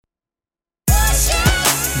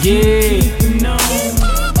Yeah,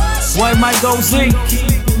 White MIKE O.Z.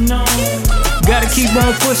 Gotta keep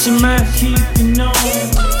on pushing, man.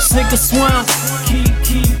 Sink or swim,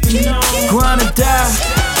 grind or die,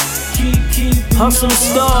 hustle and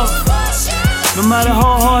starve. No matter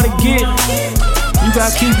how hard it get, you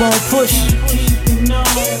gotta keep on pushing.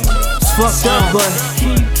 It's fucked up, but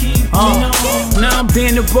now I'm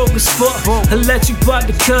being broke as fuck. Electric about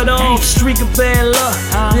to cut off. Streak of bad luck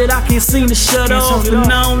that I can't seem to shut off. And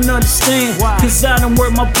I don't understand, cause I done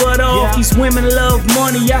work my butt off. These women love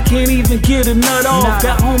money, I can't even get a nut off.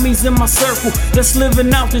 Got homies in my circle that's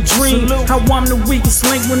living out the dream. How I'm the weakest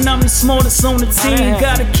link when I'm the smartest on the team.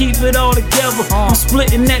 Gotta keep it all together, I'm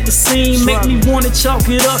splitting at the seam. Make me wanna chalk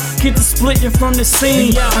it up, get the splitting from the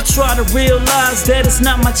scene. I try to realize that it's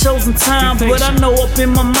not my chosen time, but I know up in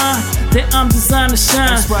my mind that I'm designed to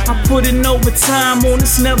shine. I put in overtime on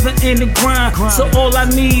this never-ending grind. So all I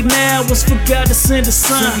need now is for God to send a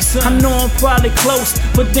sign. I know I'm probably close,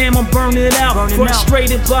 but damn, I'm burning out.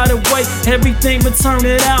 Frustrated by the way everything been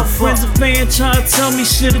turning out. Friends and fans trying to tell me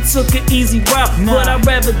should've took an easy route, but I'd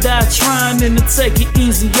rather die trying than to take it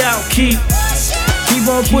easy out. Keep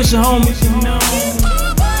on pushing, homie.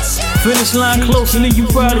 Finish line closer than you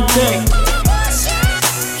probably think.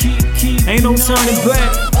 Ain't no turning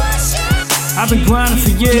back. I've been grinding for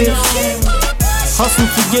years, hustling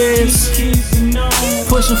for years,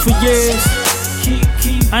 pushing for years.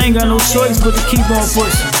 I ain't got no choice but to keep on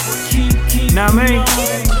pushing. Now I mean,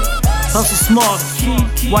 hustle smart,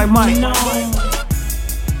 White MIKE.